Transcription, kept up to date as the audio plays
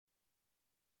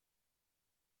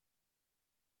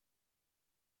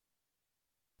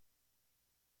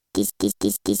This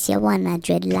your one a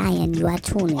dread lion you are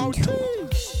tuning to.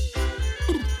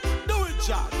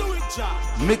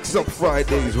 Mix Up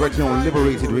Fridays right here on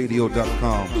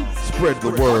LiberatedRadio.com. Spread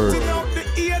the word. The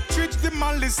hatred, the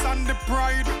malice and the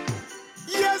pride.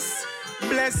 Yes,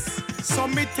 bless. So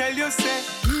me tell you, say,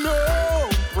 no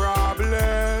problem.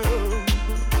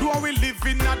 Do we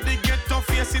living at the ghetto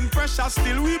facing pressure,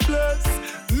 still we bless.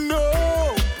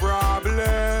 No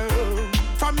problem.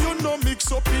 From you no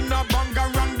mix up in a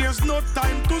bangarang, there's no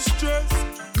time to stress.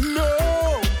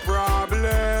 No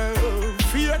problem.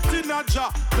 Faith in a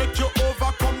Jah, make you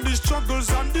overcome the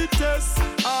struggles and the tests.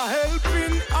 A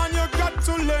helping and you got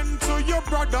to lend to your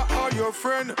brother or your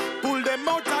friend. Pull them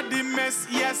out of the mess,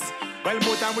 yes. Well,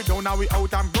 more time we down, now we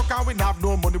out and broke and we have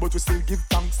no money, but we still give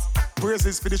thanks.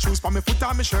 Praises for the shoes for me foot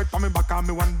and me shirt, for me back and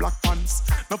me one black pants.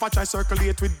 Now if I try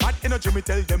circulate with bad energy, me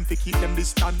tell them to keep them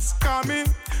distance. Call me,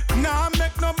 nah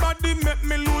make nobody make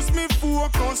me lose me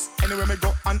focus. Anywhere me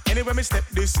go and anywhere me step,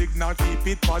 this signal keep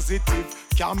it positive.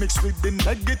 Can't mix with the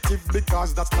negative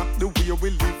because that's not the way we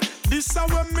live. This is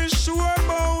what me sure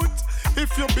about.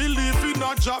 If you believe in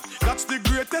a job, that's the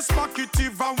greatest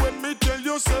positive. And when me tell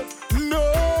you, say,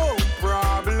 no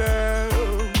problem.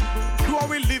 Do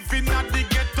we living at the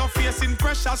ghetto facing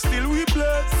pressure, still we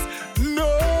bless.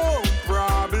 No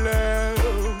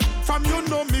problem. From you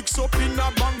no mix up in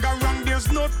a bangarang,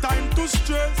 there's no time to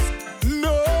stress.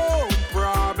 No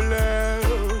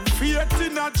problem. Faith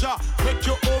in a Jah, make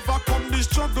you overcome the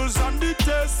struggles and the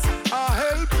tests. A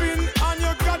helping and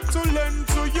you got to lend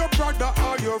to your brother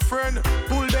or your friend.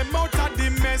 Pull them out of the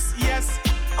mess, yes.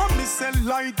 I me say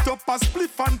light up a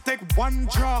spliff and take one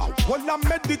draw. While a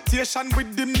meditation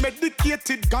with the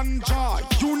medicated ganja.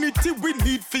 Unity we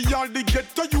need for all the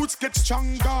ghetto youths get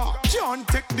stronger. Can't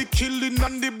take the killing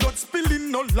and the blood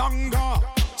spilling no longer.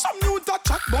 Some youth a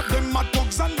chat but them a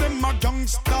thugs and them a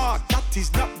gangster. That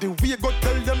is not the way, go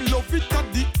tell them love it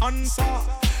at the answer.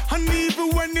 And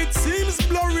even when it seems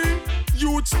blurry,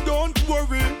 youths don't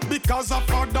worry, because our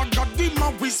Father God him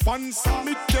a we sponsor.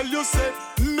 Me tell you say,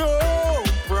 no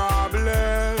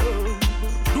problem.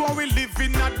 Do we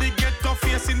living at the ghetto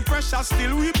facing pressure,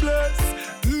 still we bless.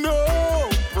 No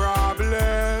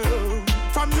problem.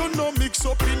 From you no mix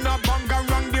up in a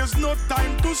bangarang, there's no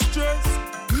time to stress.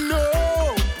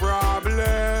 No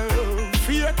problem.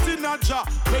 Faith in a Jah,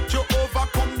 make you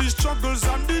overcome the struggles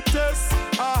and the tests.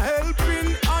 A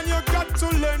helping and you got to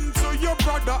lend to your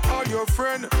brother or your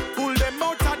friend. Pull them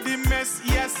out of the mess,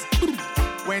 yes.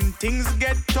 When things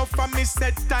get tough and me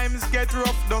said times get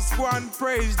rough, just go and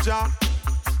praise Jah.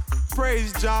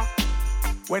 Praise Jah.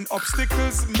 When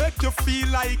obstacles make you feel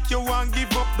like you won't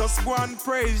give up, just go and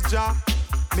praise Jah.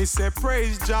 Me say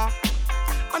praise Jah.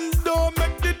 And don't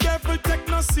make the devil take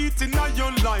no seat in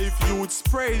your life. Youths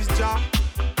praise Jah.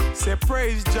 Say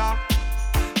praise Jah.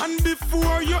 And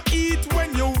before you eat,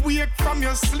 when you wake from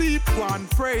your sleep, go and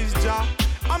praise Jah.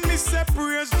 And me say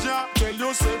praise Jah. Tell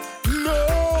you say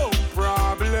no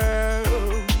problem.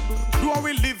 Do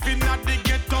we living at the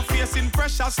ghetto facing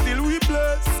pressure, still we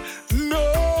bless.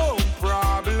 No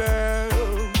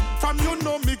problem. From you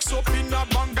no mix up in a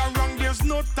bangarang, there's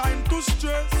no time to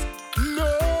stress.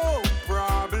 No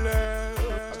problem.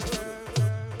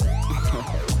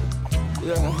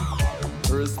 Yeah,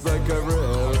 respect every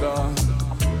elder.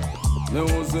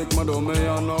 Music, my do me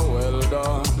and no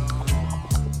welder.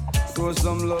 Show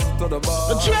some love to the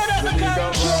boss.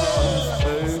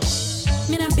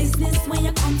 Me no business where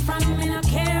you come from, me no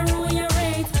care who you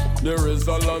rate. There is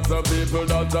a lot of people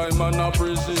that I man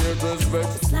appreciate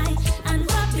respect. Sly and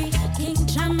Bobby, King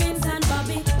Chamins and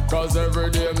Bobby. Cause every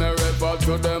day me refer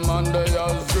to them and they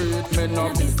all street. Me no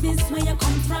business where you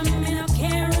come from, me no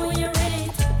care who you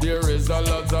rate. There is a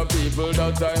lot of people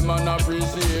that I man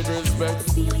appreciate respect.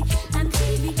 Steely and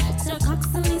TV, Sir Cox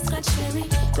and Lee Scott Cherry.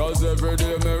 Cause every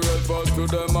day me refer to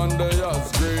them and they are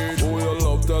great. Who you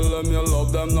love, tell them you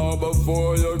love them now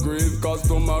before you grieve. Cause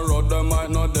tomorrow they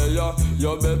might not there.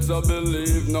 You better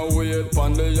believe, no wait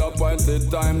on the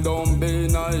appointed time. Don't be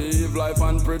naive, life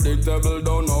unpredictable.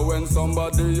 Don't know when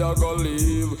somebody you go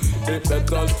leave. It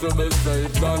better to be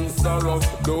safe than sorrow.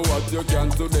 Do what you can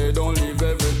today, don't leave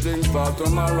everything for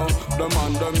tomorrow. The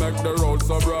man they make the road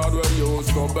so broad where you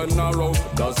so be narrow.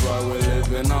 That's why we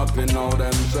living happy now,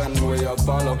 them trend where you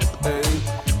follow. Hey.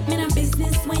 Me no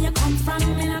business where you come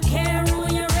from, me no care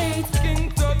who you rate.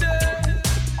 King today,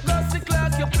 Gossy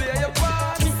class you play your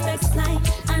part. Respect Sly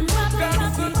and Bobby.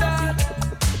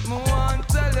 Me want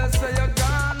tell you say you're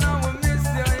gone, now we miss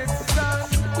you, it's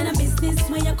done. Me no business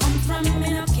where you come from, me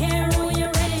no care who you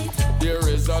rate. There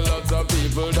is a lot of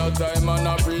people that I man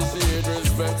appreciate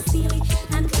respect. Steely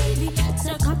and TV,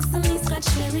 Sir Cox and Lee Scott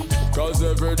Cherry. Cause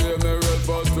every day me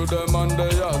refer to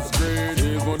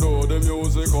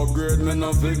upgrade, me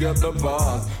no forget the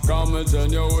past. Come me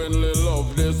genuinely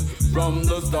love this from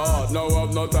the start. Now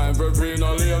I've no time for free,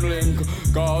 no lame link.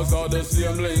 Cause all the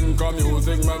same link.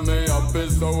 Music make me happy,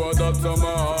 so that's to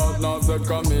my heart. Now say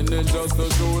come in it just to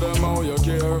show them how you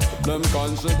care. Them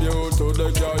contribute to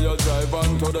the car you drive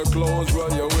and to the clothes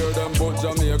where you wear. Them put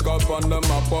your makeup on the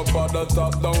map up at the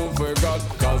top, don't forget.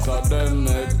 Cause of them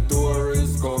make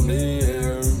tourists come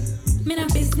here. Me no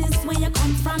business where you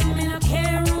come from, me no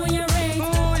care who you rate.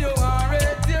 Who you are,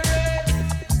 rate your rate.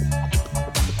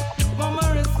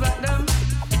 Mama respect them.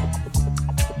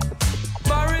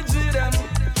 Barry G them.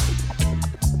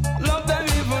 Love them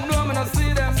even though me not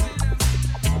see them.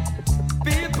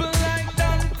 People like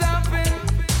that tapping.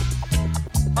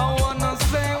 I wanna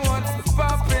say what's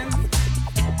popping.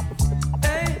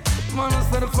 Hey, man,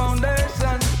 I the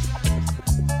foundation.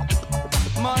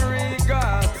 Marie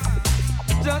God.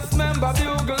 Just remember,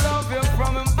 Bugle love you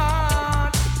from him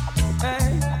heart.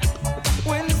 Hey,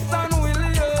 Winston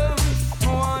Williams, I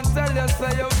want to tell you,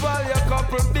 say you value a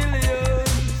couple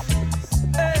billions.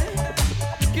 Hey,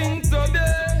 King Toby,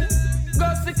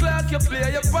 Gussie Clark, you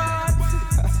play your part.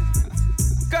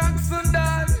 Cox and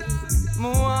Dan, I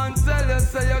want to tell you,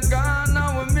 say you're gone,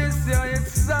 now we miss you,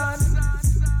 it's sad.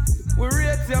 We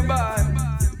rate you bad.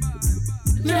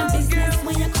 Me no business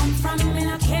where you come from, me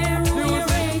no care who you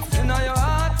rate. In your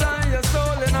heart and your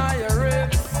soul, in your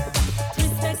ribs.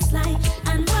 Respect Sly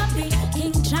and Robbie,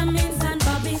 King Jammins and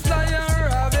Bobby. Sly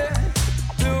and Robbie,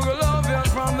 you will love you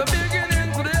from the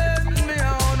beginning to the end. Me I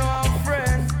know I'm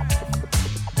friend,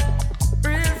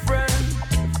 real friend.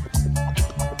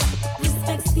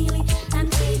 Respect Steely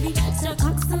and Stevie, Sir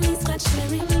Cox and me Scotch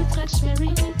Berry, Scotch Berry,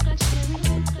 Scotch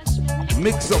Berry, Scotch Berry.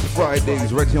 Mix Up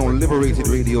Fridays right here on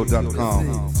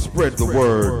LiberatedRadio.com. Spread the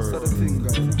word.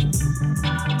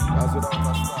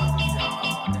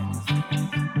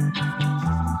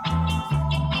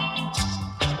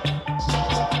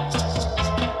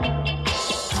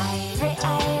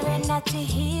 Irie Natty,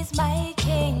 he's my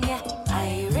king.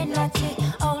 Irie Natty,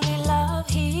 only love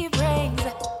he brings.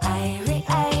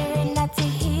 Irie Natty,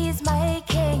 he's my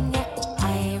king.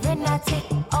 Irie Natty,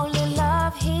 only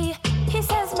love he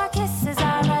says my kisses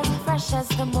are as fresh as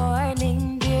the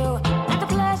morning dew. And the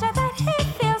pleasure that he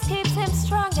feels keeps him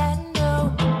strong and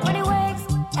new. When he wakes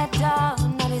at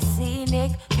dawn on his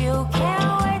scenic view,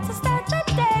 can't wait to start the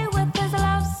day with his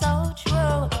love so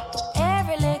true.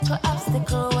 Every little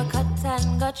obstacle we cut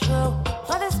and go through.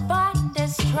 For this bond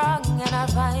is strong and our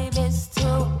vibe is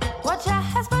too. What Jah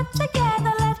has put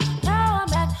together, let no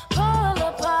man pull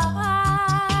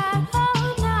apart.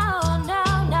 Oh no, no,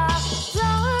 no.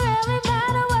 Don't really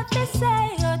matter what they say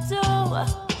or do.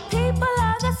 People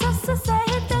are the sisters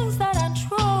saying things that aren't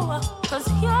true. Cause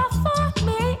you're for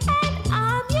me and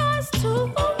I'm yours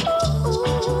too.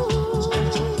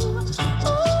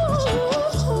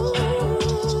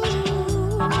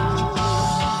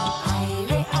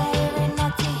 Irie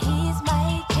Natty, he's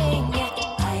my king.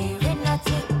 Irie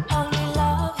Natty, only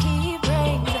love he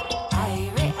brings.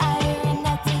 Irie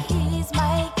Natty, he's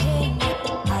my king.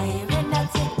 Irie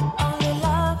Natty, only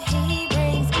love he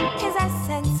brings. His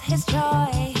essence, his joy,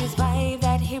 his vibe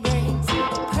that he brings.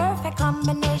 Perfect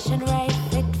combination, right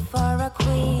fit for a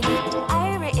queen.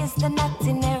 Irie is the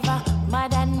natty, never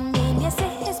mad and mean. You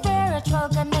see his spiritual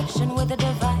connection with the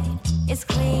divine is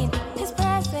clean. His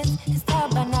presence, his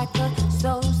tabernacle,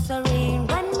 so serene.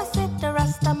 When me sit the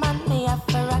Rasta man, me have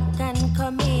to rock and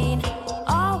come in.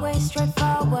 Always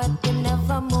straightforward, he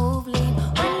never move lean.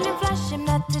 When him flash him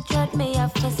not to tread me,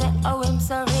 have to say, oh, him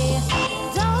sorry.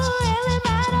 Don't really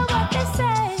matter what they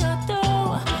say or do.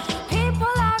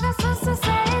 People are the sisters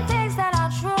saying things that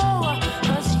are true.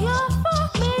 Cause you're for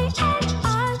me and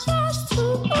I'm yours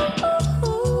too.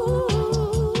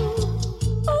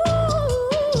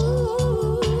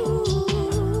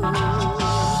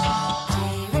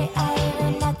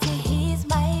 Irie Natty, he's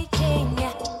my king.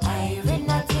 Irie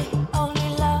Natty, only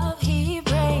love he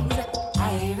brings.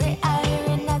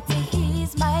 Irie Natty,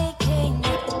 he's my king.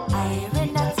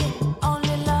 Irie Natty, only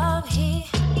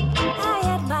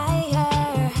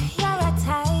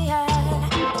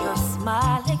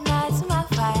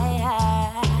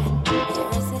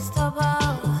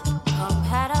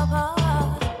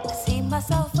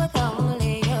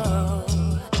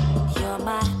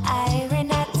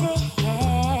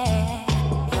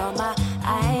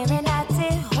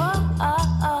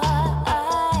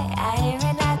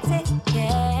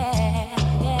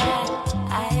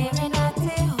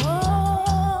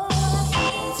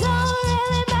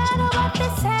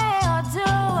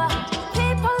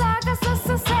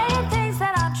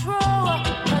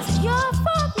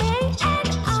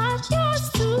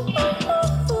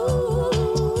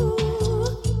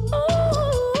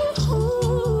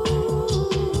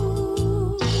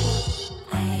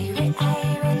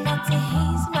Iron Natty,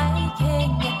 he's my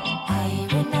king.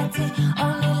 Iron Natty,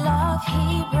 only love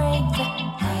he brings.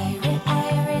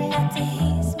 Iron Natty,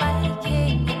 he's my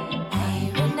king.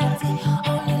 Iron Natty,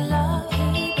 only love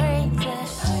he brings.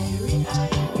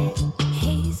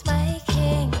 He's my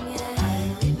king.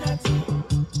 Iron Natty,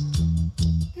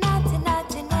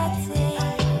 Natty, Natty,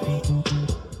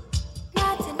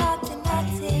 Natty, Natty,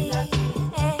 Natty,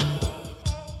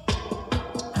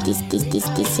 Natty.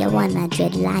 This your one, a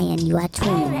dread lion, you are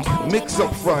tuned. Mix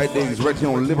Up Fridays right here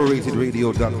on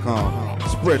liberatedradio.com.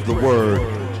 Spread the word.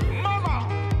 Mama,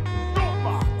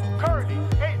 Super, Curly,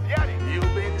 hey Daddy,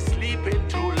 you've been sleeping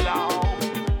too long.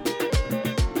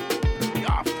 You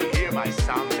have to hear my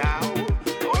song now.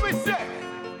 What we say?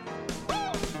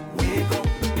 Wake up,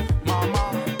 Mama,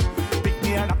 pick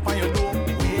me up on your door.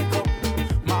 Wake up,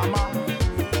 Mama,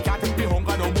 can't take me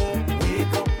hunger no more.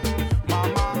 Wake up,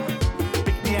 Mama,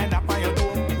 pick me up on your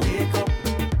door. Wake up,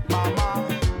 Mama,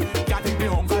 can't take me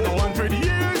hunger no 100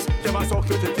 years. Never saw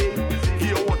you today.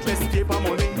 Here what less paper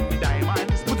money,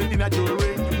 diamonds, put it in a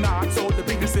jewelry. Knots out the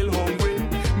big still hungry.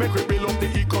 Make we build up the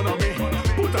economy.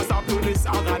 Put us up to this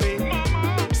agony.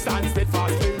 Stand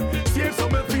steadfastly. Save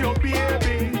some for your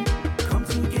baby. Come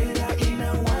together in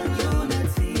a one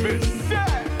unity.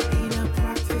 In a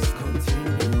practice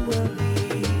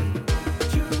continually.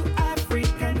 True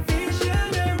African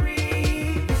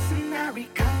visionary. Listen,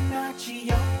 American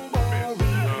young boy.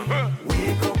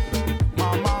 Wake up,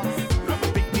 Mama.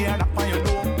 Pick me up on your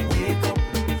door. Wake up,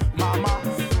 Mama.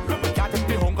 Can't take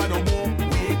me hunger no more.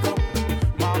 Wake up,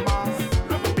 Mama.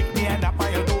 Pick me up on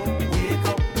your door. Wake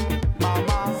up,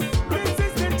 Mama. This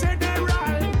is the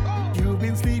general. You've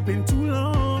been sleeping too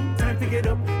long. Time to get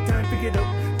up. Time to get up.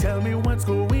 Tell me what's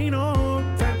going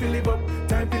on. Time to live up.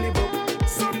 Time to live up.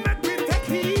 Some that will take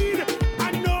heed.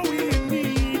 I know we in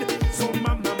need. So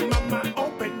mama,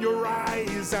 open your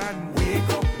eyes and wake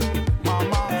up,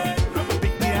 Mama.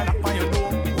 Pick me up on your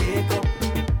door. Wake up.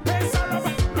 Hey,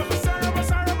 Saraba,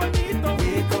 Nito.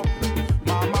 Wake up,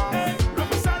 Mama.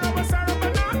 Saraba,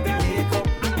 Nate. Wake up.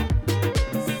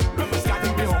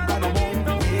 Can't be hunger no more.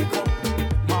 Wake up,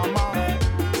 Mama.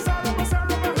 Saraba,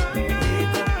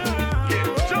 wake up. Get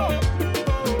job.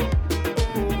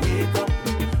 Wake up,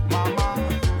 Mama.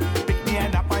 Pick me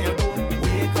up on your door.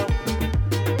 Wake up.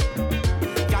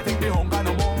 Can't be hunger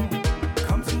no more.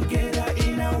 Come together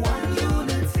in a one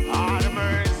unity. All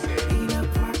mercy. In a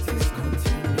practice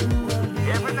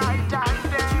continually. Every night and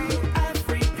day.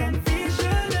 African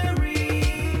visionary.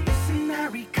 Listen,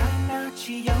 American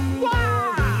young boy.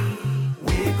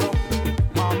 Wake up,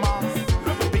 Mama.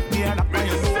 Pick me up on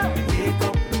your door. Wake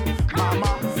up,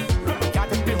 Mama. Can't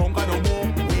take me hunger no more.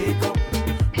 Wake up,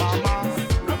 Mama.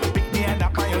 Pick me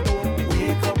up on your door.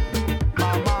 Wake up,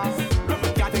 Mama.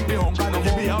 Can't take me hunger no more.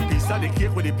 Give me a piece of the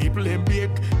cake with the people in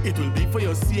bake. It will be for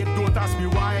your sake. Don't ask me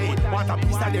why. Want a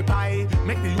piece of the pie.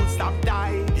 Make the youth stop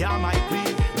die. Yeah, my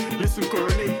plea. Listen,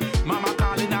 Curly. Mama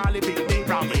calling all the big names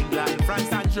from England,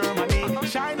 France, and Germany,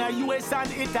 China, US,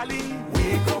 and Italy.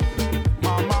 Wake up,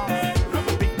 Mama.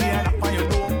 Pick me up on your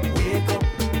door. Wake up.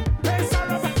 Hey,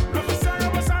 Saraba,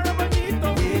 Nito.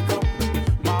 Wake up,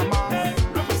 Mama.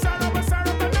 Saraba,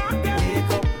 Nate.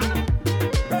 Wake up.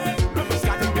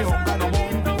 Can't be hunger no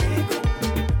more. Wake up,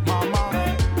 Mama.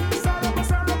 Saraba,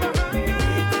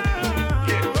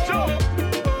 get job.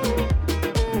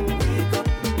 Wake up.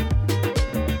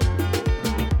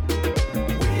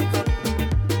 Wake up.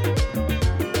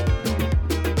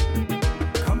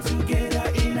 Come together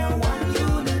in a one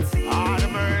unity. All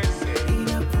mercy. In a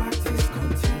practice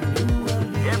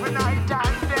continually. Every night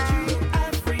and day. True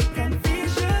African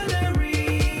visionary.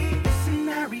 Listen,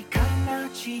 American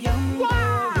young boy.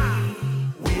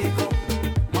 Wake up,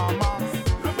 Mama.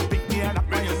 Pick me up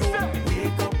on your door.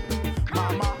 Wake up,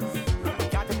 Mama.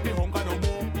 Can't take me hunger no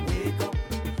more. Wake up,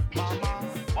 Mama.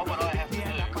 What would I have to do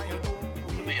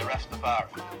to be a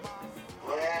Rastafari?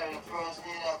 Well, you first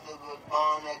need to be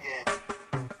born again.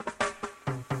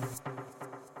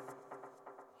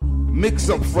 Mix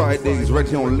Up Fridays right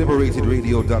here on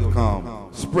liberatedradio.com.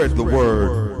 Spread the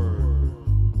word.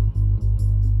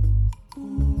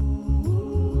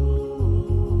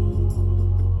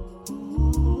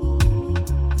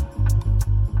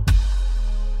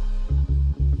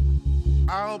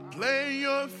 I'll play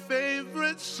your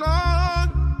favorite song,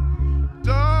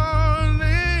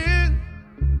 darling.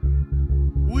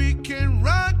 We can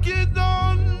rock it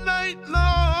all night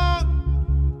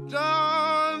long,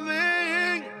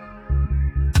 darling.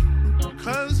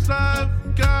 'Cause I've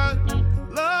got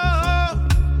love,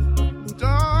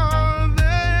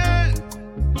 darling.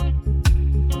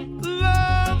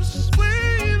 Love,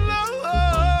 sweet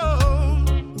love,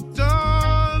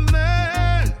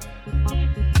 darling.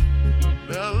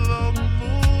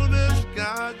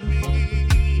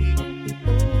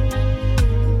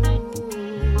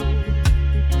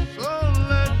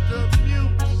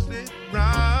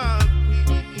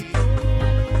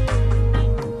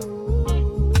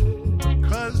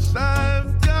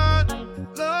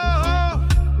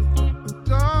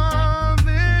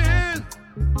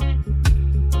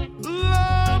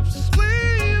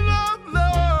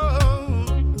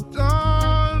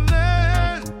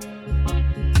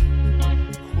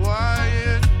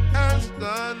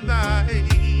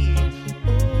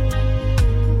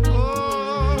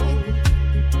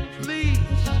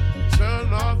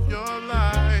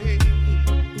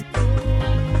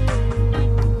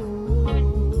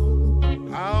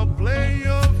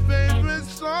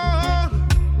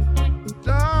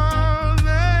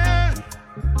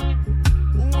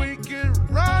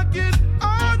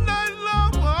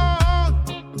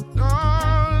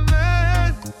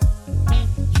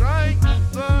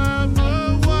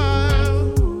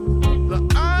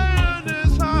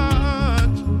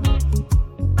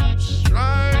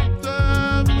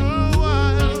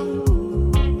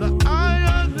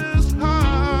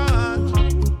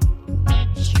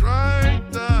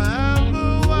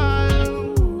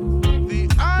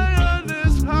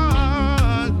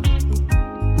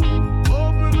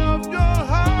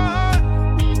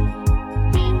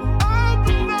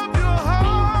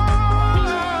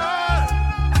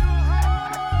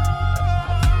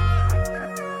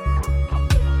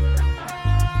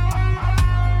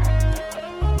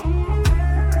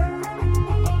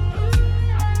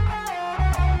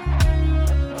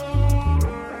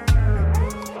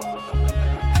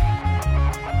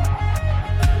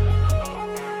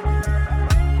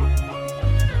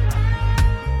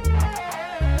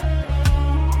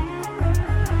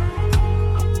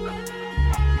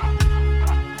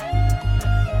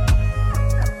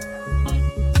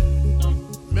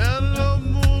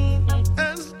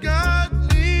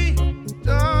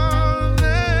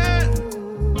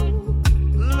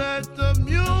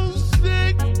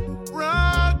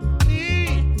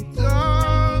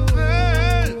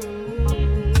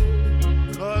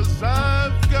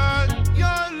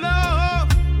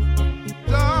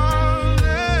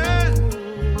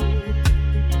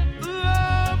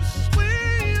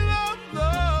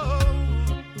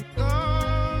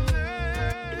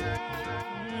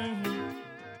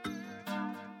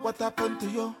 what happened to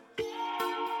you?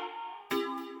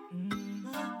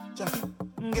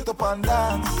 Get up and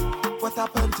dance. What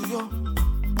happened to you?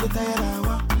 Get tired of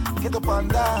what? Get up and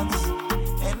dance.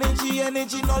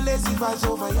 Energy, no lazy vibes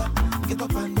over ya. Get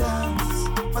up and dance.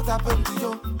 What happened to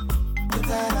you? Get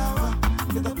tired of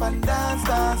what? Get up and dance,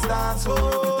 dance, oh.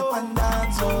 Get up and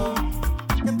dance, oh.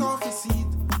 Get off your seat,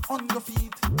 on your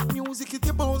feet. Music hit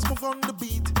your bones, move on the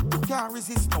beat. You can't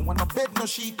resist, no one no bed, no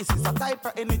sheet. This is a type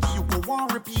of energy you go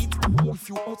want repeat. If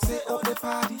you out say out the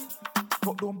party,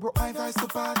 but don't broke my vice to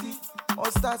party.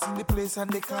 All starts in the place and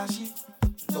they clash it.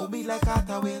 Don't be like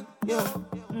Hathaway, yo.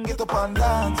 Get up and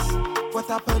dance. What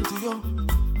happened to you?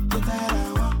 Get tired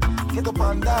of what? Get up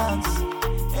and dance.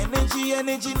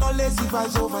 Energy, no lazy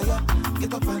vibes over ya.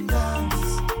 Get up and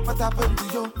dance. What happened to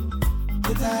you?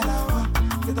 Get tired of what?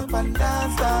 Get up and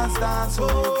dance, dance, oh.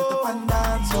 Get up and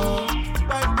dance, oh.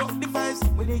 Vibe up the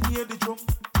vibes when you hear the drum.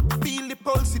 Feel the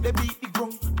pulse, they beat the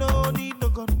drum. No need no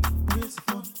gun, raise the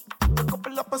fun. A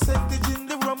couple of percentage in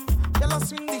the rum. Y'all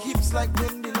swing the hips like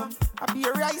pendulum. I be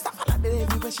a rise, I follow the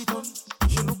everywhere she done.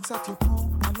 She looks at your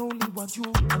crew and only want you.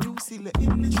 And you see her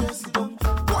in the dress done.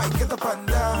 Boy, get up and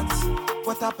dance.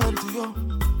 What happened to you?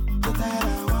 Get tired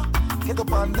of what? Get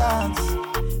up and dance.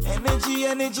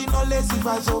 Energy, no lazy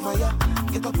vibes over ya.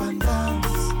 Get up and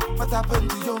dance. What happened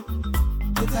to you?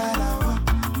 Get tired of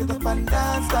what? Get up and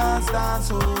dance, dance,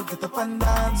 oh. Get up and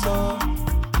dance, oh.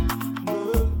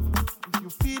 Girl, if you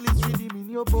feel it's rhythm in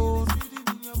your bones,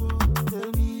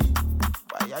 tell me,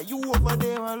 why are you over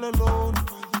there all alone?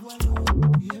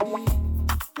 Baby,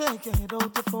 take your head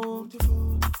out the phone.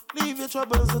 Leave your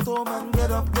troubles at home and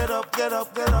get up.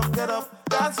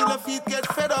 Dance till the feet get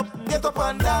fed up. Get up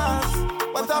and dance.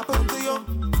 What happened to you?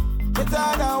 Get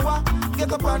tired of what?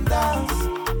 Get up and dance.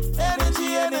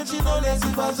 Energy, no lazy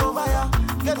vibes over ya.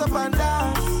 Get up and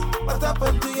dance. What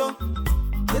happened to you?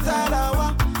 Get tired of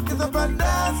what? Get up and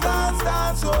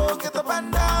dance, oh. Get up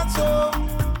and dance, oh.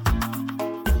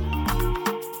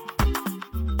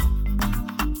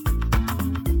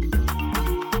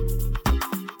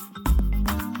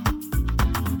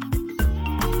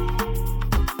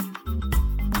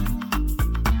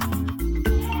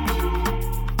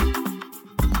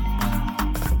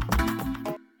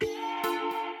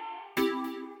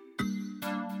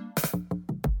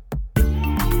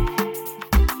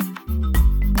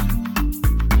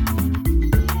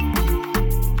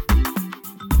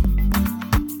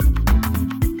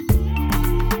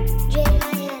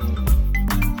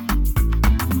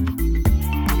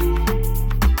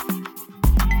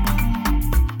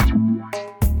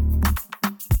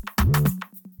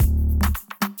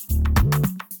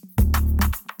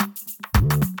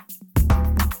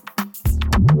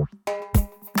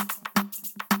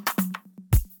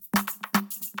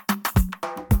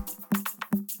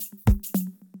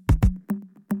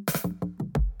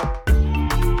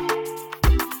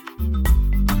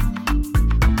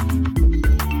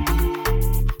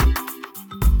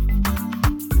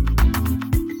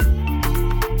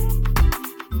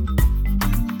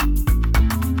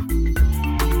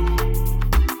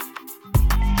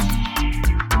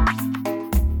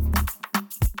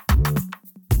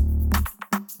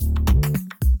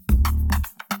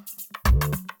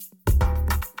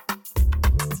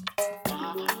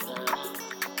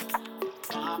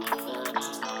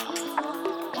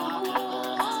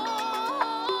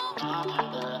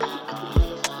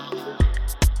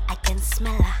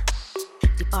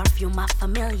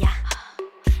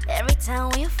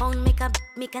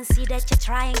 Me can see that you're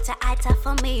trying to hide her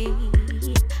for me.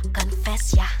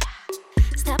 Confess, yeah.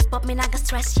 Step up, me not gonna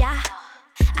stress, yeah.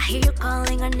 I hear you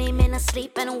calling her name in her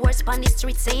sleep, and words on the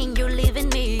street saying you're leaving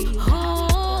me.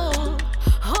 Oh,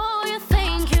 you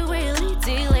think you're really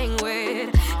dealing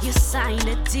with? You signed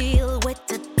a deal with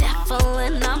the devil,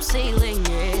 and I'm sealing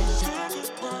it.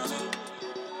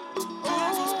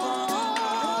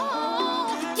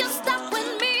 You stuck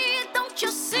with me, don't you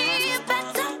see?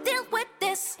 Better deal with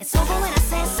this. It's over when I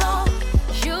say so.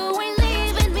 You ain't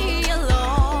leaving me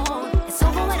alone. It's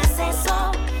over when I say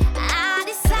so. I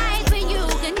decide when you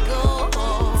can go.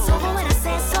 It's over when I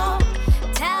say so.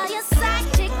 Tell your side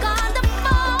chick on the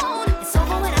phone. It's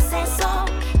over when I say so.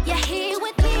 You're here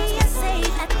with me, you're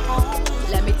safe at home.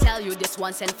 Let me tell you this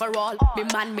once and for all. Me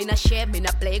man, me not share, me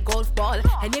not play golf ball.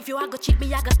 And if you are gonna cheat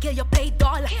me, I gonna kill your play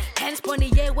doll. Hands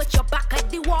pony yeah with your back at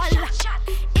the wall.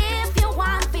 If you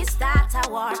want me start a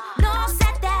war, no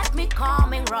said that me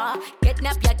coming raw.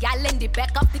 Kidnap your gal in the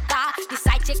back of the car. The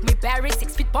side chick me bury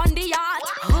 6 feet on the yard.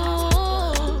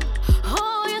 Oh,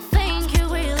 you think you're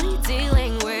really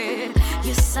dealing with?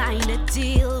 You signed a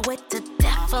deal with the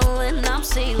devil, and I'm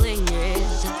sealing it.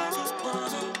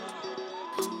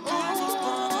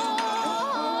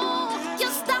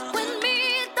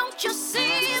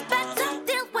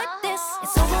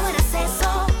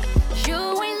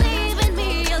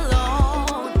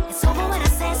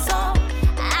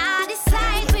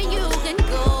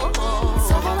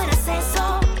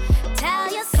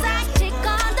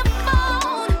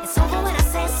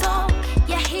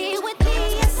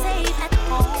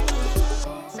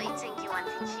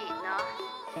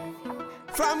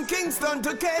 Kingston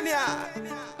to Kenya.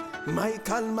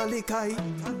 Michael Malikai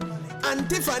and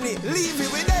Tiffany, leave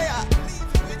it with there.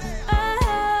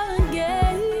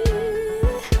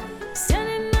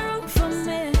 Standing around for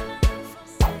me.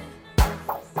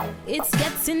 It's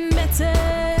getting better,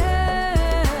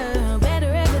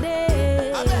 better every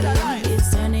day.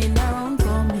 It's turning around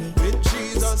for me. With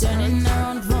Jesus, it's turning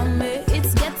around for me.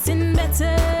 It's getting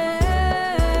better,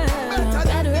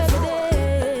 better every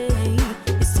day.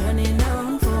 It's turning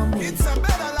around for me. It's a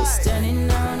better life. It's turning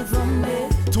around for me.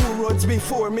 2 roads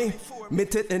before me, me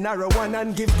take the narrow one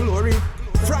and give glory.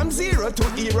 From zero to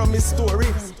hero, me story.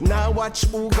 Now watch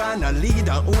who gonna lead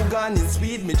and who gonna in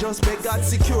speed. Me just beg God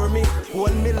secure me.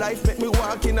 Hold me life, make me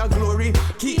walk in a glory.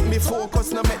 Keep me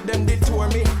focused, now make them detour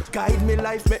me. Guide me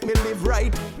life, make me live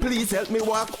right. Please help me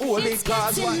walk holy, It's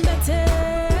cause getting what? better,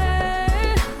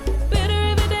 better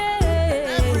every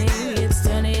day. It's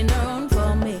turning around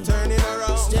for me. Turning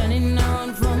around. It's turning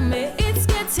around for me. It's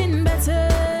getting better.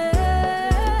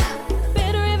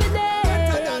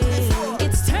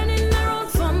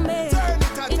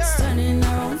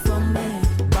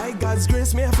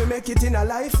 Me have to make it in a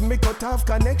life. Me cut off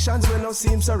connections when no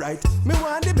seem so right. Me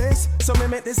want the best, so me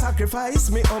make the sacrifice.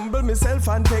 Me humble myself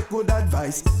and take good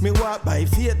advice. Me walk by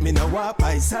faith, me no walk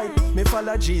by sight. Me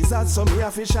follow Jesus, so me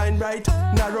have to shine bright.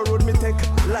 Narrow road me take,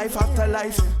 life after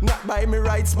life. Not by me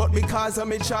rights, but because of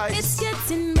me choice. It's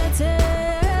getting better,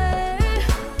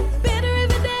 better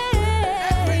every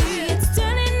day. It's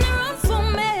turning around for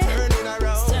me. Turning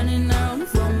around. It's turning around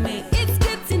for me. It's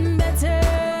getting better.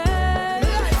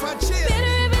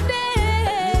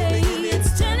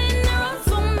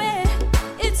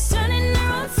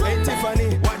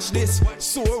 This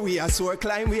soar, we are soar,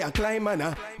 climb, we are climb,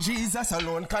 and Jesus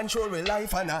alone control we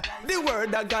life, and the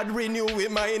word of God renew we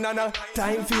mind, and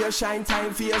time for your shine,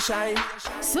 time for your shine.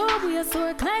 So we are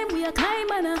soar, climb, we are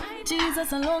climb, and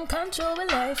Jesus alone control we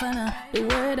life, and the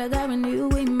word of God renew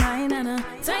we mind, and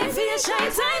time for your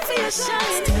shine, time for your shine.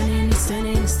 It's turning, it's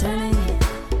turning, it's turning,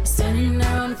 it's turning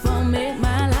around for me,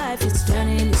 my life. It's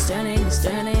turning, it's turning, it's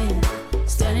turning,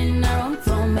 it's turning around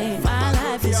for me, my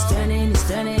life. It's turning, it's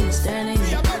turning, it's turning.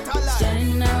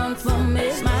 Turning around for me,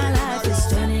 my life is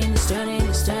turning, it's turning,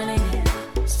 it's turning,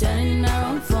 it's turning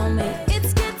around for me.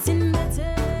 It's getting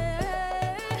better.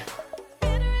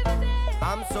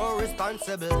 I'm so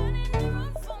responsible.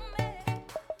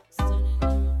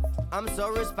 I'm so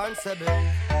responsible.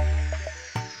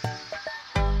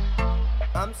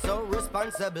 I'm so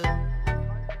responsible.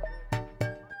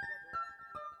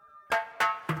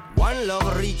 One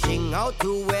love reaching out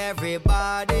to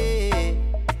everybody.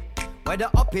 Whether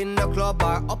up in the club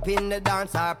or up in the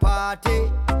dance or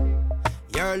party,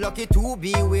 you're lucky to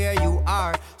be where you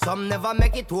are. Some never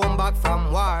make it home back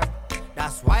from war.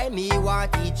 That's why me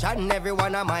want each and every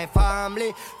one of my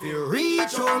family to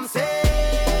reach home safe.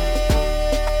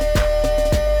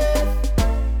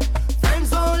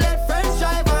 Friends don't let friends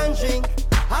drive and drink,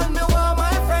 and me want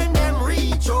my friend them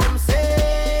reach home safe.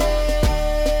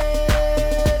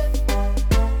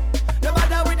 No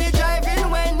matter with the driving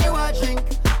when you are drink,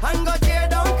 and go tear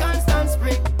down Constant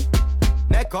Spring.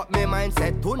 Make up my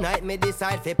mindset tonight, me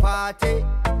decide for party.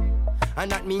 And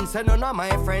that means that none of my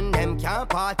friend them can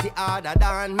party harder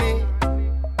than me.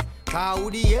 Cause who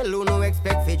the hell who no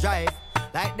expect for drive,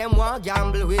 like them want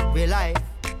gamble with me life.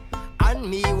 And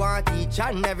me want each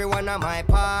and every one of my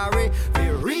party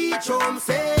to reach home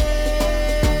safe.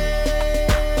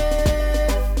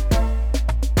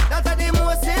 That's the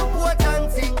most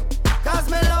important thing, cause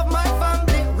me love my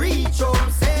family. Reach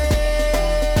home safe.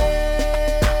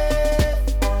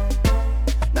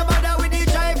 No matter with the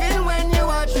driving when you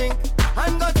are drink,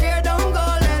 and go tear down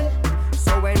Golden.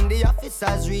 So when the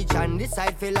officers reach and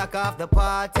decide to lock off the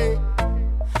party,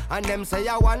 and them say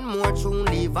I want more tune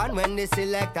leave, and when the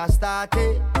selector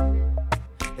started,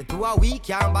 the 2 a we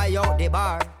can't buy out the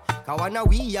bar, cause one a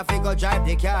we have to go drive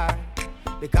the car.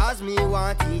 Because me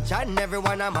want each and every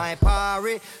one of my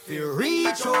party to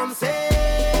reach home safe.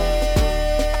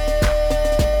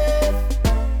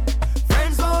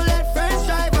 Friends don't let friends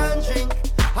drive and drink,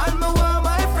 and me want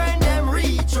my friend them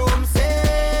reach home safe.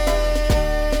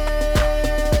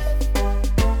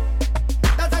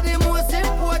 That's the most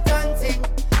important thing,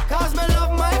 cause me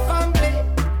love my family.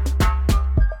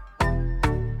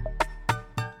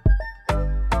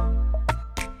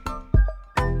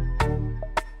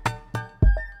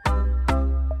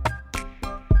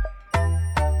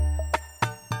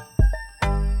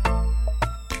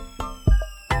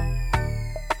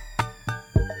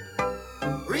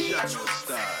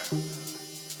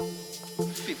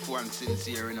 One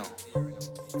sincere, you know.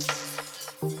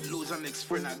 Lose our next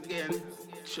friend again.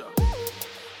 Sure.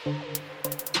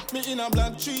 Me Me in a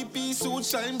black three-piece suit,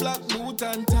 shine black boot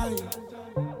and tie.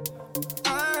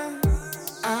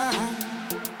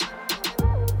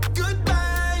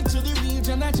 Goodbye to the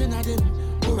region, a gen of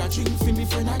them. Pour a drink for me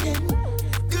friend again.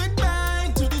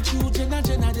 Goodbye to the children, a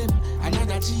gen of them.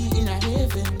 Another G in a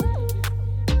heaven.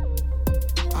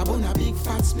 I want a big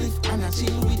fat spliff and a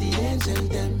chill with the angel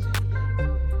them.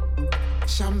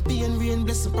 Champagne rain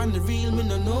bless upon the real, me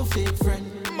no fake friend.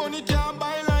 Money can't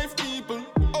buy life, people.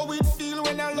 How it feel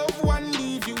when a loved one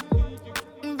leave you.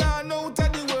 Gone out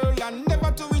of the world and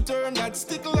never to return. That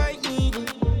stick like needle.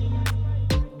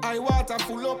 I water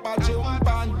full up a jump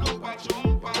and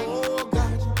oh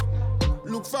God,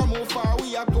 look from how far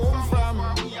we are come from.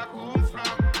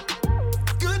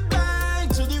 Goodbye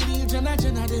to the region, a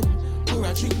gen of them. Pour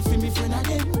a drink for me friend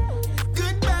again.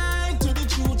 Goodbye to the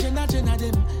children, a gen of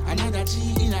them. Another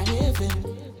G in a heaven.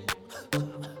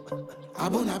 I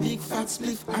burn a big fat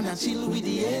spliff and I chill with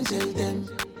the angel them.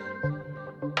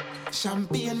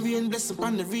 Champagne rain bless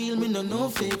upon the real, me no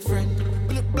fake friend.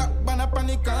 Black banner upon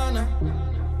the corner,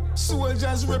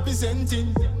 soldiers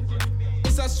representing.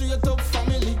 It's a straight up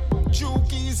family.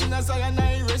 Jukis in a Zion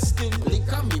I resting.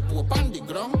 Lick on me poop on the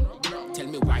ground. Tell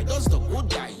me why does the good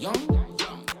die young?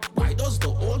 Why does the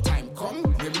old time come?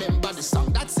 Remember the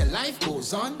song that said life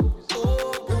goes on.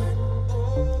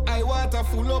 I water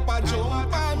full up a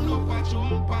jump and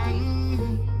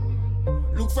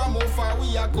look from how far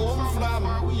we are come from.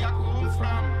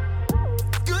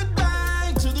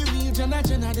 Goodbye to the region, a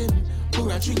gen of them.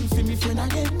 Pour a drink for me friend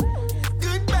again.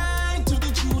 Goodbye to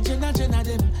the children, a gen of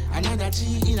them. Another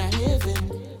G in a heaven.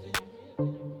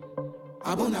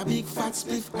 I burn a big fat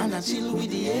spliff and I chill with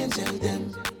the angel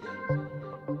them.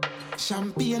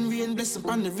 Champagne rain bless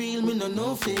upon the real, me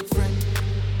no fake friend.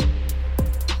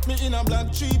 Me in a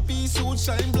black three-piece suit,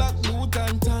 shine black boot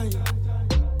and tie.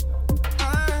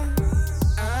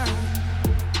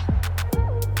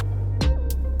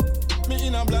 Me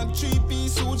in a black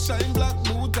three-piece suit, shine black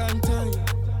boot and tie.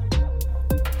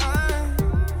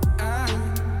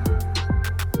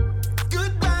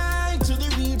 Goodbye to the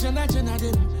region, a gen of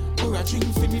them. Pour a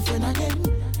drink for me friend again.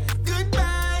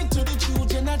 Goodbye to the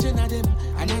children, a gen of them.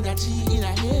 Another G in a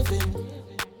heaven.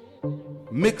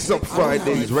 Mix Up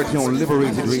Fridays right here on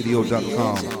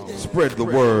LiberatedRadio.com. Spread the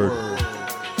word.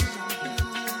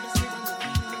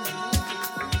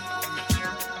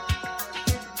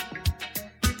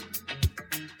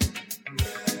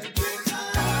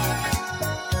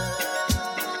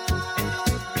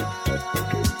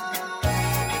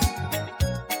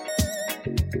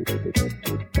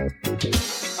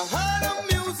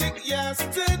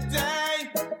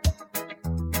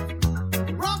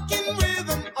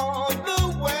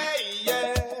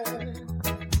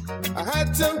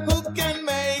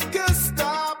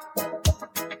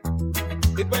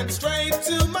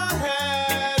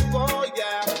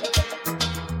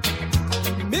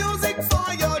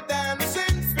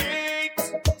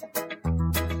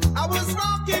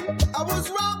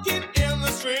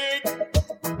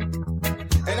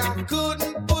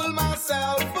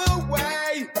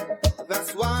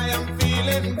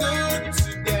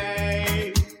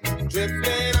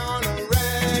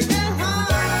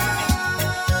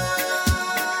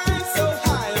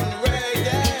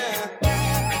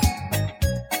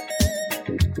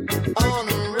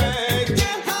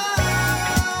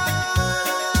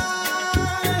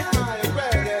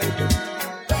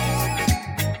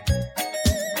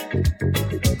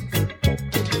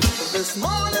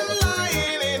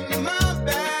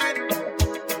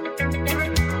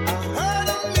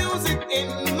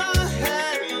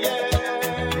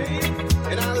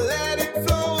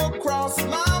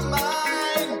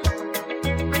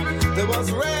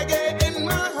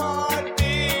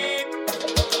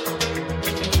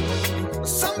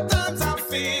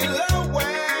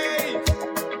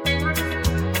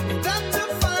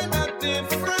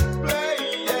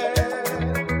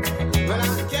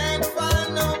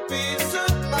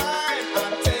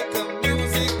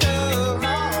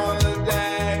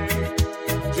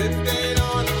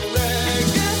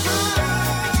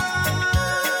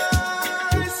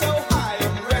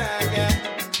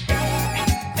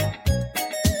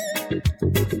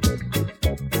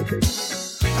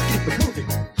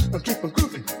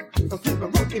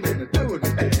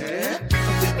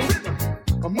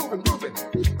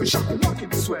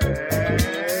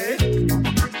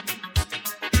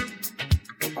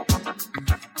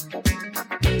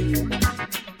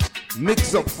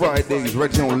 Mix Up Fridays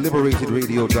right here on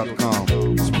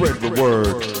LiberatedRadio.com. Spread the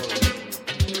word.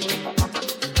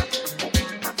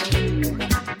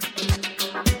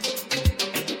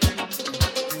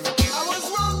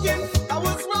 I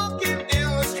was walking in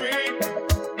the street.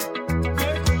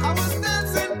 I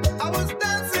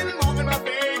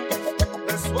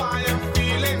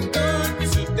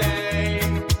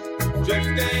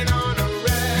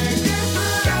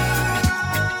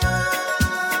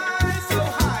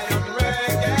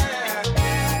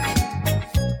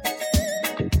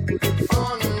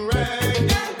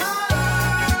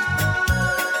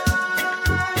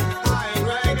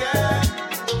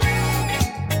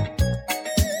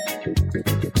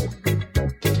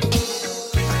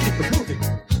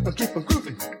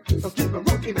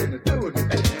rocking and doing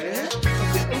it.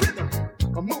 I'm getting rhythm,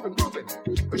 I'm moving, grooving.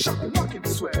 We shot the monkey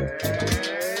this way.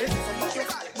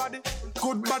 Body,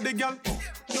 good body, girl.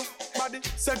 Body,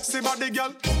 sexy body,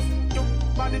 girl.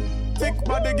 Body, thick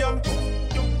body, girl.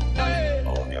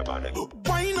 On your body.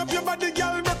 Wind up your body,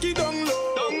 girl, rock it down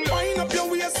low. Wind up your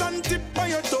waist and tip by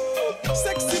your toe.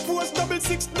 Sexy pose,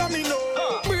 6 domino.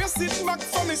 Brace it back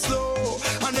for me slow.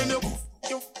 And then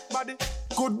you body,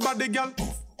 good body, girl.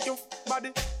 You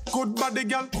body, good body,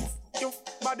 girl. You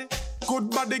body, good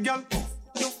body, girl.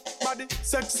 You body,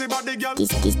 sexy body, girl.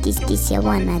 This your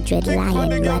one a dread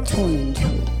lion you are tuning to.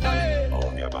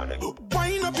 On your body.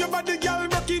 Wind up your body, girl,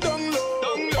 rock it down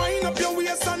low. Wind up your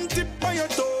waist and tip by your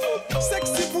toe.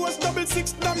 Sexy pose,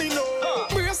 6 domino.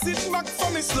 Brace it back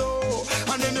for me slow.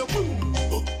 And then you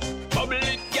bubble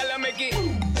it, girl, make it.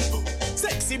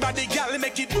 Sexy body, girl,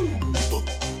 make it.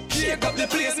 Shake up the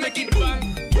place, make it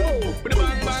bang.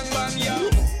 Bang, bang, bang, yeah.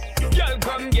 Girl,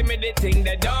 come give me the thing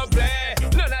that don't play.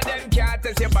 None of them can't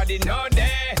test your body, no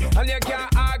day. And you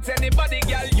can't ask anybody,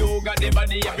 girl. You got the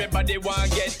body, everybody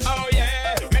want get. Oh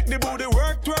yeah. Make the booty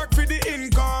work for the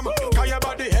income. Cause your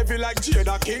body heavy like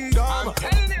Jada Kingdom.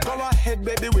 Go ahead,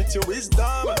 baby, with your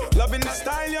wisdom. Loving the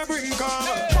style you bring, come.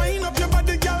 Wind up your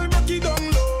body, girl, rock it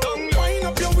down low. Wind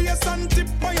up your waist and tip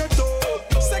by your toe.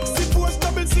 Sexy pose,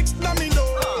 6 domino.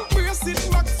 Brace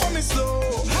it back for me slow.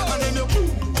 And then you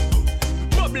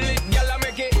bubble it, girl,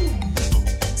 make it.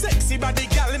 Sexy body,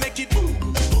 girl, make it.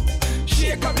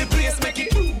 Shake up the place, make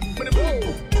it.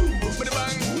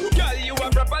 Girl, you a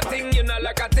proper thing, you know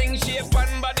like a thing. Shape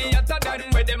and body hotter than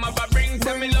where them have a bring.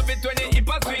 Tell me love it when you hip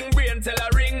a swing, brain tell a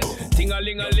ring.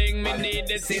 Ting-a-ling-a-ling, me need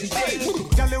the same thing.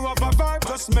 Girl, you have a vibe,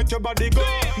 just make your body go.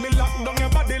 Me lock down your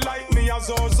body like me a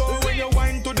zo-zo. When you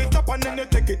wind to the top and then you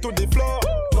take it to the floor.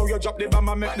 Now you drop the bomb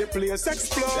and make the place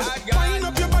explode. Wind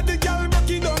up your body, girl, rock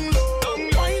it down low.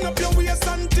 Wind up your waist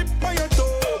and tip by your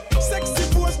toe. Sexy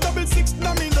pose, 6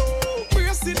 domino.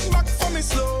 Brace it back for me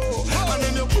slow. And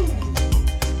then you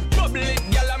bubble it,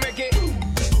 girl, make it.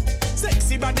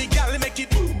 Sexy body, girl, make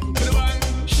it.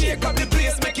 Shake up the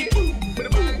place, make it.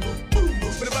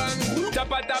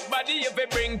 Top of that body you fi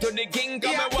bring to the king.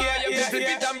 Come and wire you fi flip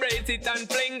it and brace it and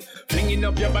fling. Flinging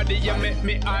up your body you make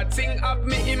me heart sing. Have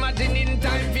me imagining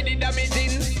time for the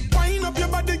damaging. Wind up your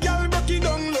body, girl, rock it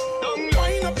down low.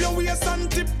 Wind up your waist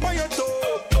and tip by your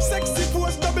toe. Sexy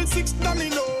pose, 6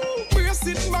 domino. Brace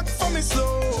it back for me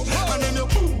slow. And then you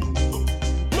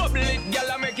bubble it,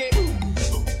 girl, make it.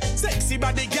 Sexy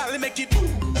body, girl, make it.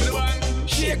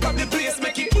 Shake up the place,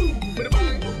 make it.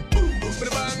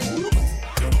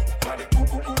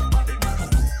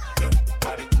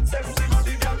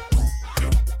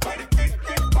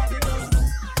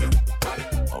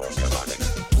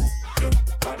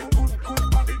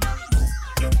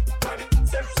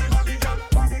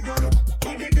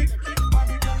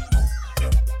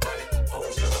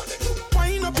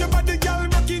 Wind up your body, girl,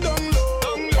 rock it down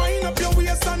low. Wind up your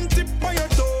waist and tip by your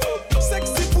toe.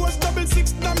 Sexy pose,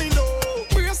 6 domino.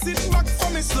 Brace it back for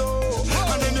me slow.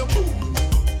 And then you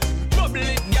bubble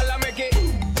it, girl, make it.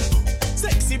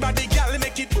 Sexy body, girl,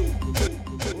 make it.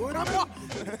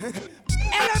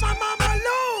 Hey, my mama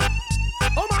Lou.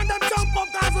 Oh man, them jump up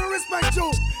cause I respect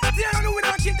you. They don't know we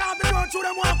don't kick off the door through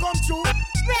them won't come through.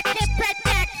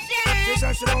 She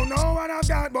said she don't know what I've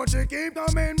got, but she keep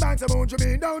coming back. So won't you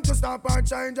be down to stop and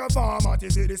change your format?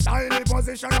 Is it the style, the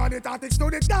position, or the tactics to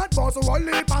the dot boss? So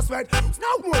only password.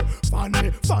 Now more.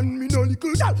 Fan me no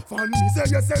little girl. Fan me say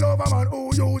you sell over man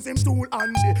who use him tool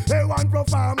handy. A1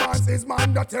 performance is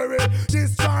mandatory.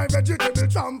 Destroy vegetable,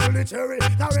 trample the cherry.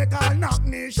 That we can knock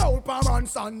me, shout per man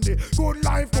Sunday. Good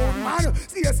life, good man,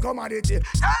 CS commodity.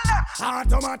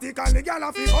 Automatically, girl,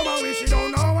 I feel come away. She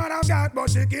don't know what I've got, but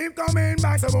she keep coming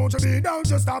back. So won't you be down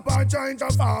to stop and change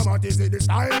your format? Is it the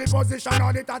style, the position,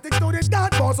 or the tactics to the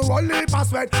dot boss? So only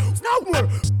password. Now more.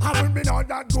 Haven't been all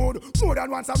that good. More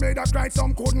than once I made a cry,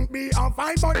 some couldn't be on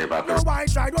fine, but no, I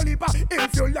tried only pa.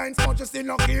 Influence, but you still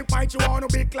not keep fight. You wanna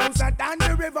be closer than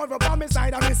the river from my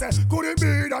side. And me say, could it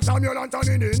be that I'm your lantern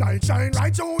in the night? Shine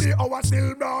right through the hour,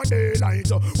 still broad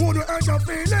daylight. Would you hurt your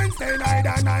feelings, stay night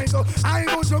and night? So I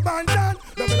go to Bantan,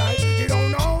 double light. You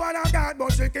don't know what I got,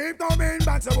 but she keep coming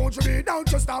back. So won't you be down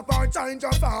to stop and change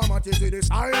your format? Is it this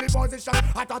highly position?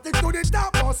 I thought it to the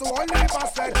top, but so only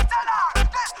pass it.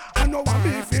 I know I'm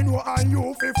beefing you and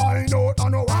you fi find out. I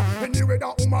know anyway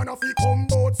that woman a fi come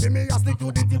out. See me a stick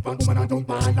to the tip and woman a jump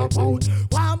all about.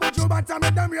 Why would you batter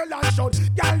make them real and shout?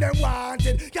 Girl them want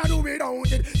it, can't do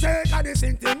without it. Take a the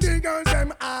same thing, the girls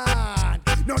them hard.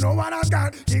 No what I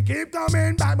got, she keep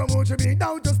coming back. But won't you be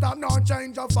down to stop, not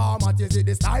change your format? Is it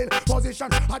the style, position,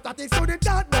 tactics to the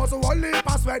dot boss? So only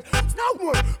password, now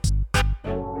more.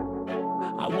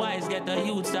 get the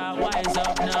youth start wise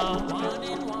up now.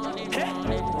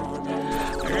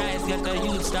 Rise, get the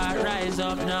youth start rise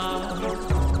up now.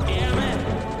 Yeah,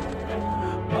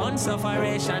 man. Born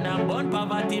sufferation and born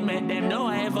poverty make them know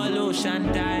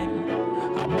evolution time.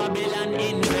 A Babylon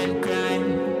invent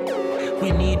crime.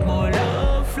 We need more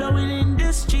love flowing in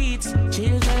the streets.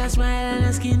 Children smile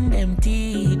and skin them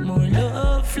teeth. More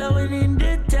love flowing in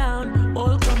the town.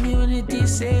 All community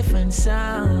safe and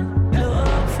sound.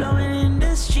 Love flowing in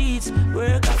the streets.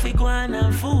 Work off go on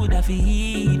and food off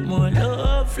eat. More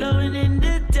love flowing in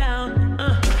the town.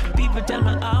 People tell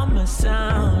me how my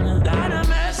sound. God of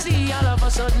mercy, all of a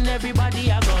sudden everybody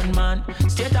a gunman.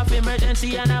 State of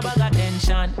emergency and a bag of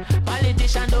tension.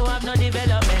 Politicians don't have no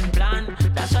development plan.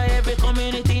 That's why every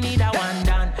community need a one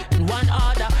done. In one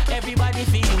order, everybody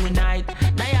feel unite.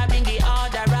 Now you bring the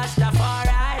order,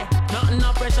 Rastafari. Nothing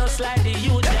no precious like the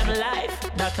youth them life.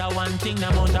 That's a one thing the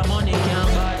amount of money can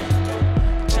buy.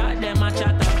 Chat them a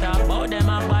chat after about them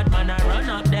a bad man a run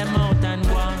up them out and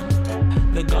go on.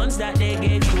 The guns that they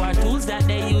gave you are tools that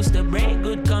they use to break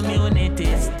good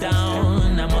communities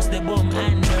down. I must the boom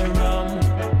and the rum.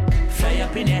 Fly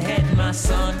up in your head, my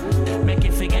son. Make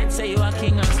it forget, say you a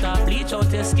king and start bleach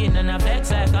out your skin and a vex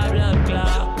like a blood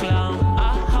clown.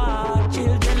 Aha,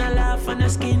 children a laugh and a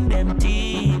skin them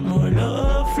teeth. More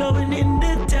love flowing in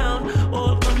the town.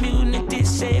 All communities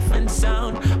safe and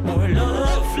sound. More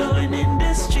love flowing in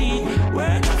the street.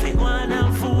 Work off it one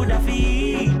and food off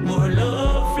eat. More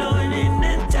love flowing in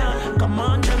the town. Come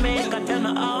on, Jamaica, tell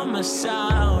me how my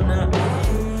sound.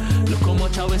 Look how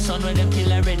much our son when them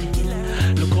kill already.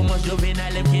 Look how much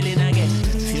juvenile them killing again.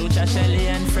 Future Shelley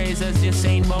and Fraser's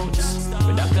Usain Bolts.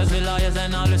 With doctors, with lawyers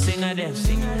and all the singer them.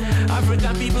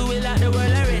 African people will like the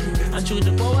world already. And through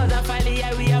the powers of Filey,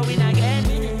 yeah, we are win again.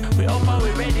 We up and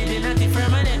we ready, the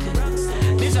anti-permanent.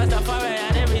 This was the fire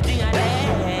and everything I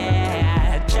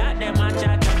did. Chat them and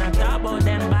chat and I talk about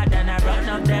them bad and I run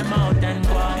up them out and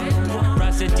go.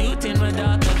 Prostituting my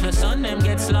daughters, the son them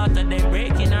get slaughtered. They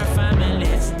breaking our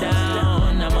families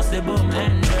down. I must the boom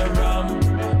and the rum.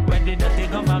 Where did the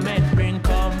government bring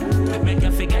come? Make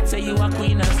you forget say you a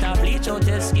queen and start bleach out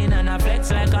your skin and a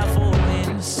flex like a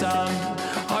foaming song.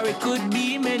 Or it could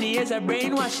be many years of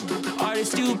brainwashing. Or it's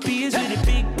two peas with a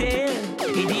big tail.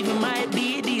 It even might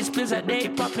be these pills that they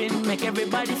popping. Make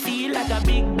everybody feel like a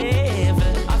big devil.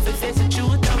 I feel face the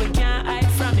truth and we can't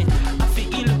hide from it. I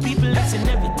feel ill people that's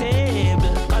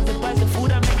inevitable. Cause the price of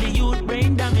food that make the youth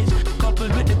brain damage.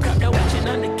 Coupled with the crap they're watching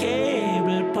on the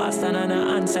cable. Pastor and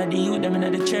answer the youth them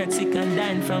in the church sick and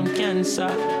dying from cancer.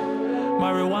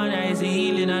 Marijuana is a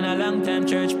healing and a long time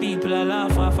church people a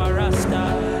laugh off a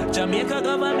rasta. Jamaica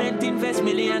government invest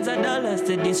millions of dollars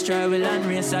to destroy the land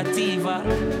race sativa.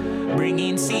 Bring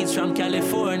in seeds from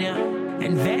California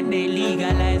and then they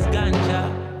legalize ganja.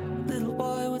 Little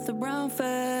boy with a brown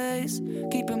face,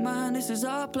 keep in mind this is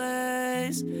our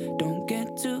place. Don't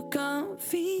get too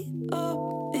comfy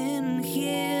up in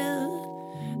here.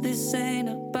 This ain't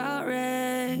about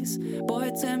race.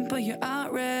 Boy, temper your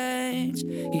outrage.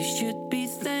 You should be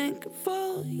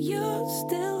thankful you're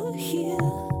still here.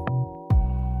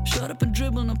 Shut up and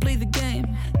dribble and play the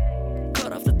game.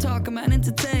 Cut off the talk, I'm not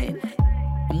entertain.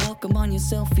 I'm welcome on your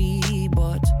selfie,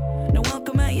 but no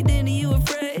welcome at your dinner, you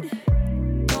afraid.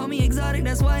 Call me exotic,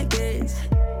 that's white gaze.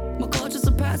 My culture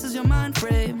surpasses your mind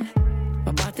frame.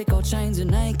 My body all chains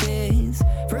and Nikes.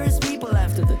 First people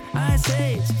after the Ice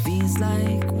Age. Feels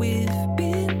like we've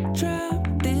been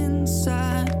trapped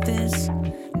inside this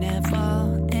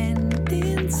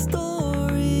never-ending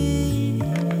story.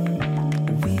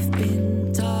 We've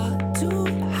been taught to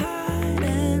hide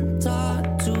and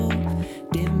taught to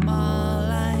dim our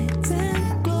light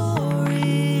and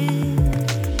glory.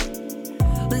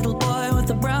 Little boy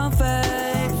with a brown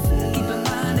face, keep in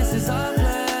mind this is our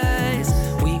place.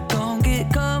 We gon'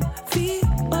 get comfy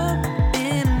up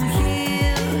in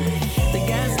here. The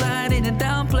gaslighting and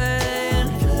downplaying.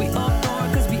 We up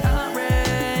north cause we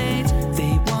outraged.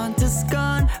 They want us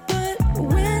gone, but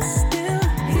we're still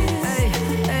here.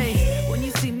 Hey, when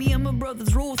you see me and my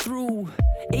brothers roll through,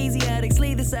 Asiatics,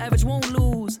 lay the savage, won't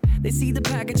lose. They see the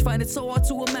package, find it so hard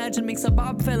to imagine. Mix a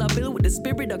Bob fella built with the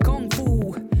spirit of Kung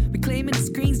Fu. Reclaiming the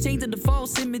screens, changing the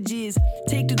false images.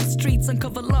 Take to the streets,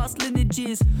 uncover lost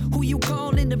lineages. Who you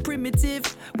calling the primitive?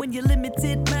 When you're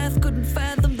limited, math couldn't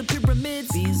fathom the pyramids.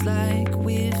 Feels like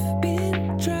we've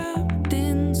been trapped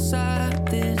inside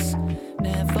this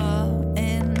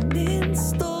never-ending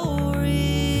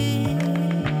story.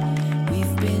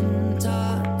 We've been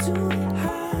taught to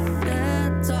hide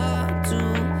and taught to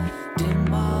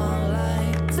dim our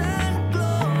light and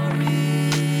glory.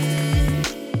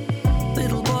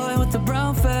 Little boy with the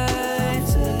brown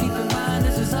face, keep in mind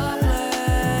this is our place.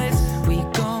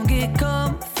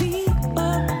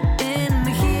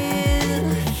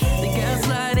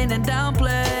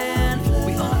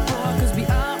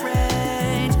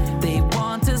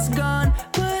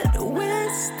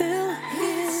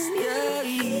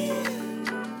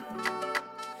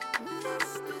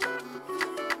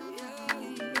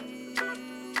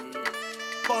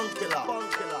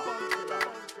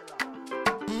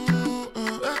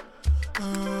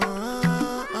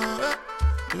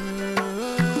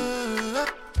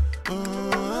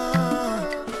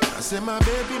 say my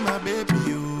baby,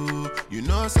 you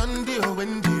know Sunday or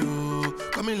Wendy, you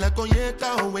coming like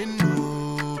Onyeka or Wendy,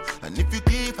 and if you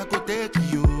give, I could take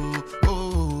you,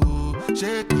 oh,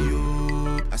 shake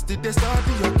you, I still dey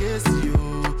study your case, you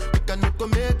cannot go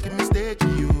make a mistake,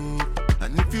 you,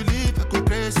 and if you leave, I could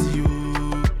praise you,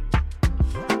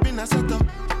 been a set up,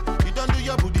 you don't do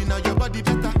your booty, now your body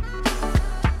better,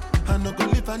 I no go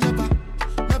live, I never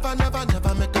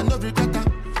make a no regret,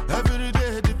 every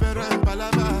day different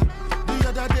palava. The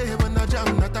other day when I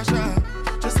jam Natasha,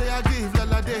 just say I give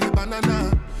Lala day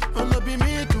banana. Wanna be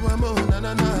me to a mo na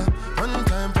na na. One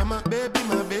time for my baby,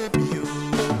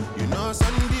 you know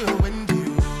Sunday or Wendy,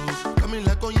 you coming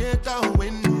like Onyeka or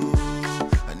Wendy,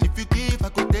 and if you give, I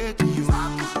could take you,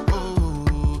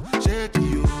 oh, shake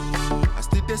you. I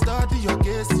still dey study your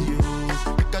case, you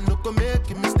cannot go make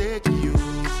a mistake, you,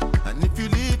 and if you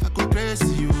leave, I could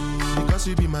praise you, because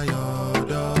you be my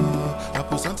order. I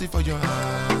put something for your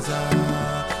hands,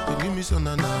 you give me some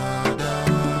another.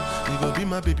 You go be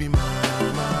my baby mama.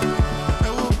 I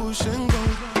will push and go.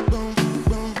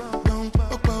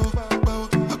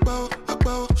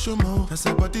 Show more. That's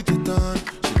her body they done.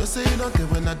 She don't say it don't care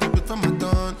when I dip it from my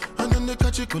tongue. And then they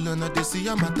catch you cool and I they see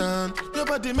I'm a done. Your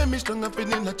body make me strong, I'm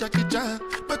feeling like Jackie Chan.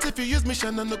 But if you use me,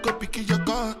 Shannon, no go pick your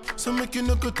car. So make you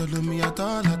no go tell me at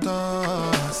all.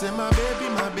 Say my baby,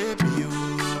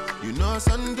 you know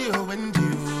Sunday or Wendy,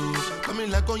 you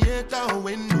coming like Onyeka or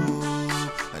Wendy,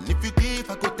 and if you give,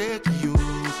 I could take you,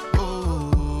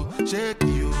 oh, shake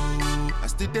you. I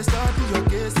still dey study your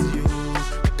case, you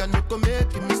cannot go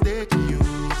make a mistake, you,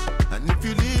 and if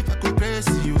you leave, I could praise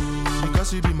you,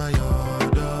 because you be my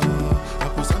order.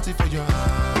 I put something for your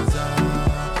hands,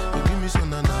 you give me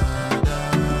some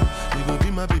another. You go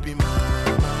be my baby mama.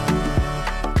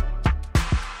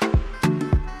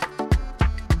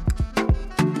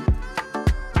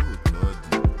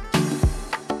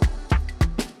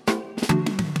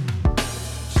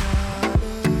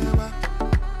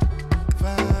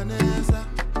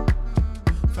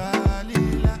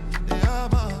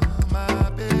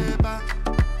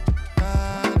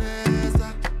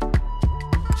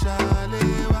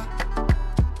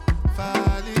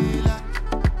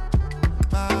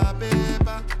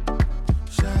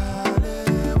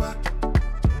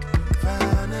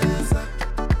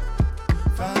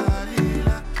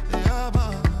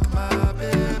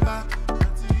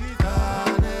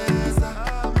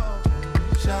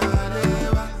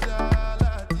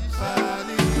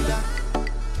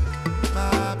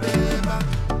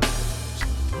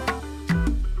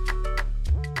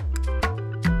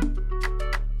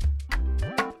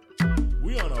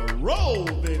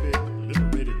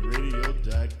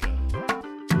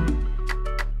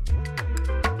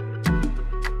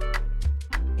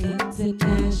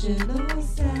 International